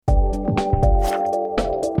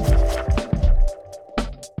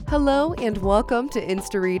Hello and welcome to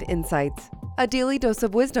InstaRead Insights, a daily dose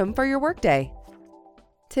of wisdom for your workday.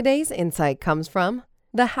 Today's insight comes from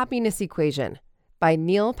The Happiness Equation by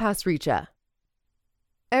Neil Pasricha.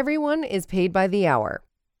 Everyone is paid by the hour.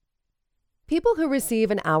 People who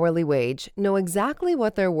receive an hourly wage know exactly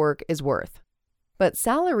what their work is worth, but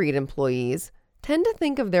salaried employees tend to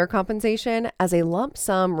think of their compensation as a lump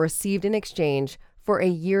sum received in exchange for a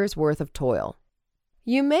year's worth of toil.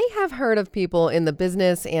 You may have heard of people in the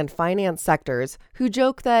business and finance sectors who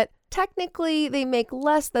joke that technically they make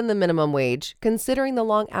less than the minimum wage considering the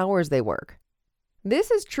long hours they work. This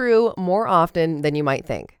is true more often than you might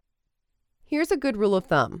think. Here's a good rule of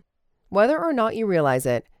thumb. Whether or not you realize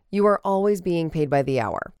it, you are always being paid by the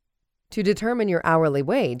hour. To determine your hourly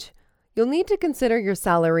wage, you'll need to consider your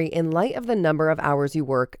salary in light of the number of hours you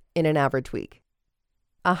work in an average week.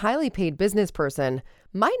 A highly paid business person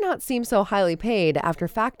might not seem so highly paid after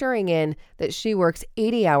factoring in that she works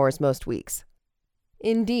 80 hours most weeks.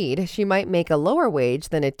 Indeed, she might make a lower wage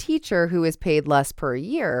than a teacher who is paid less per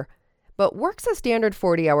year, but works a standard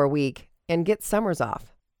 40-hour week and gets summers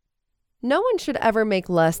off. No one should ever make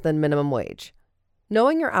less than minimum wage.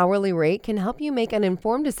 Knowing your hourly rate can help you make an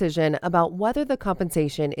informed decision about whether the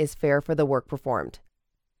compensation is fair for the work performed.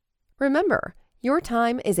 Remember, your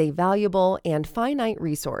time is a valuable and finite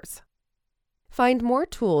resource. Find more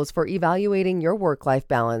tools for evaluating your work-life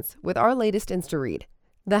balance with our latest InstaRead,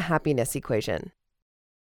 The Happiness Equation.